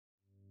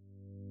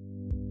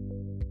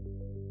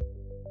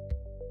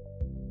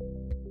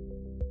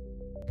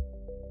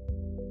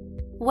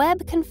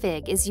Web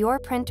Config is your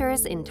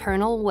printer's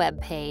internal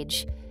web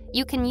page.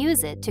 You can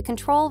use it to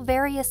control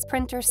various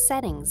printer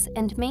settings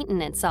and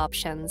maintenance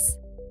options.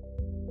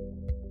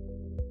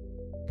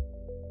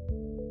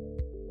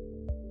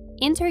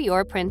 Enter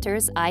your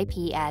printer's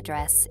IP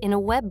address in a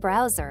web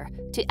browser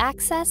to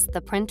access the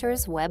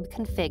printer's Web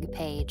Config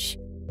page.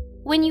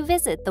 When you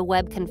visit the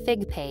Web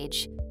Config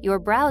page, your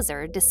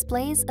browser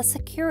displays a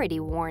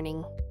security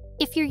warning.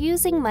 If you're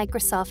using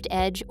Microsoft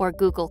Edge or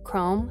Google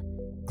Chrome,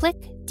 click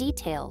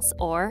Details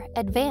or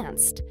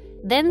Advanced,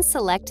 then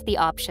select the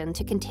option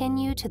to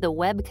continue to the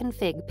Web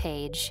Config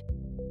page.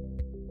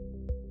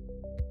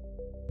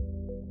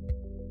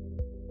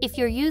 If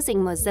you're using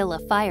Mozilla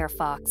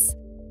Firefox,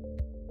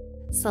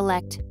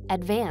 select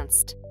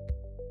Advanced.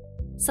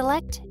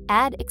 Select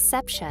Add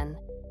Exception,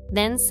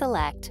 then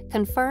select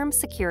Confirm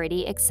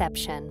Security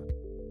Exception.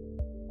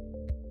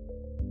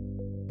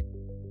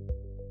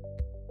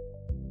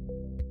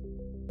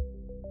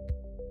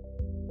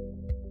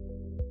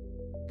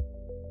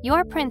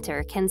 Your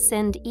printer can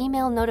send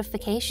email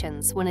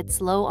notifications when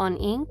it's low on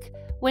ink,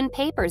 when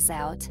paper's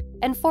out,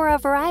 and for a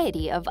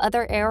variety of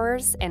other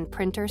errors and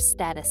printer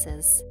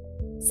statuses.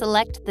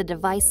 Select the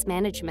Device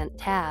Management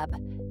tab,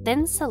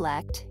 then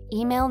select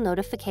Email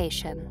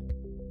Notification.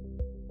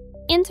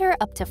 Enter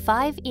up to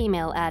 5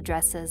 email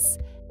addresses.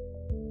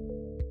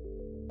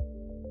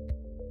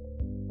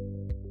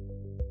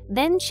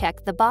 Then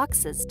check the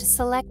boxes to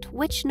select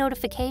which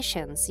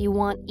notifications you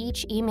want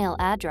each email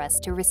address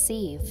to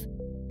receive.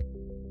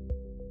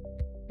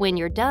 When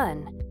you're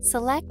done,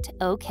 select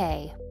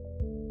OK.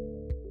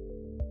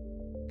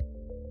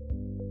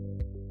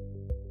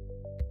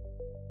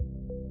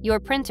 Your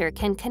printer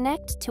can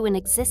connect to an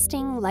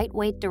existing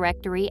Lightweight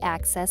Directory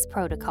Access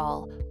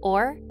Protocol,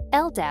 or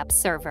LDAP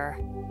server.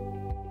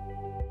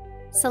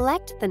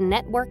 Select the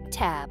Network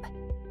tab,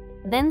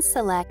 then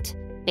select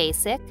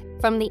Basic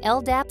from the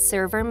LDAP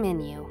server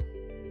menu.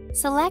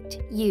 Select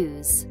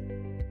Use.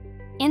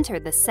 Enter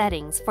the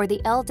settings for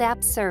the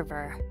LDAP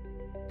server.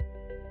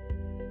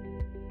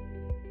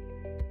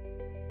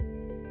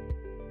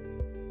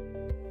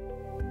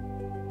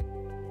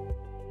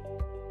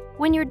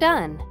 When you're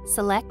done,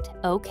 select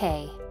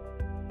OK.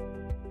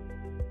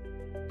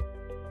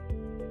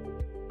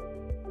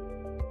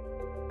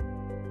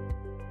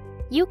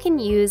 You can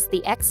use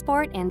the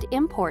Export and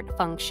Import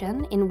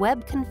function in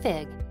Web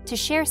Config to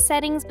share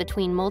settings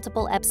between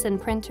multiple Epson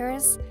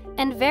printers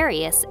and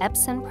various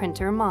Epson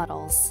printer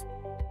models.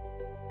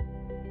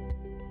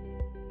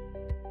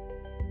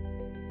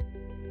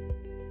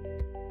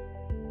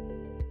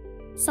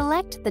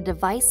 Select the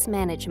Device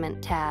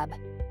Management tab,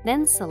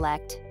 then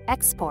select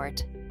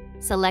Export.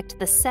 Select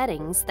the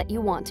settings that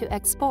you want to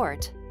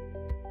export.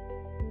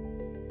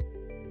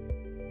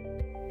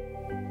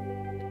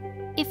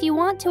 If you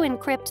want to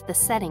encrypt the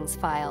settings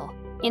file,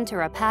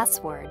 enter a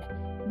password,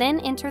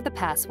 then enter the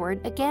password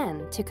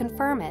again to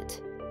confirm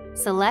it.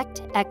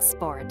 Select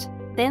Export,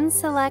 then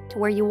select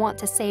where you want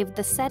to save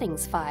the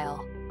settings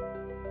file.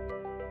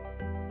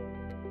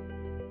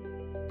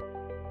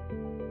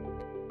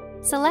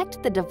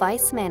 Select the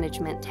Device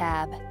Management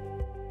tab,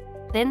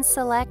 then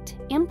select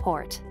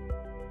Import.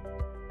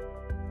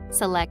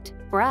 Select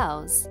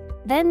Browse,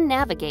 then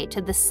navigate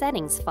to the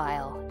settings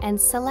file and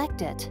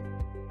select it.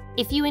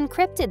 If you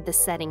encrypted the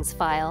settings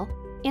file,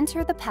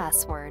 enter the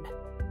password.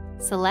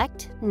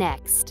 Select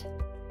Next.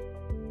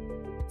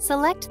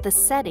 Select the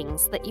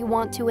settings that you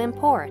want to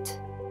import.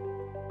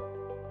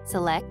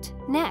 Select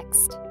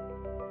Next.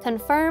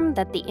 Confirm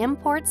that the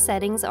import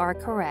settings are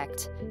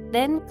correct,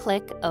 then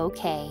click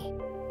OK.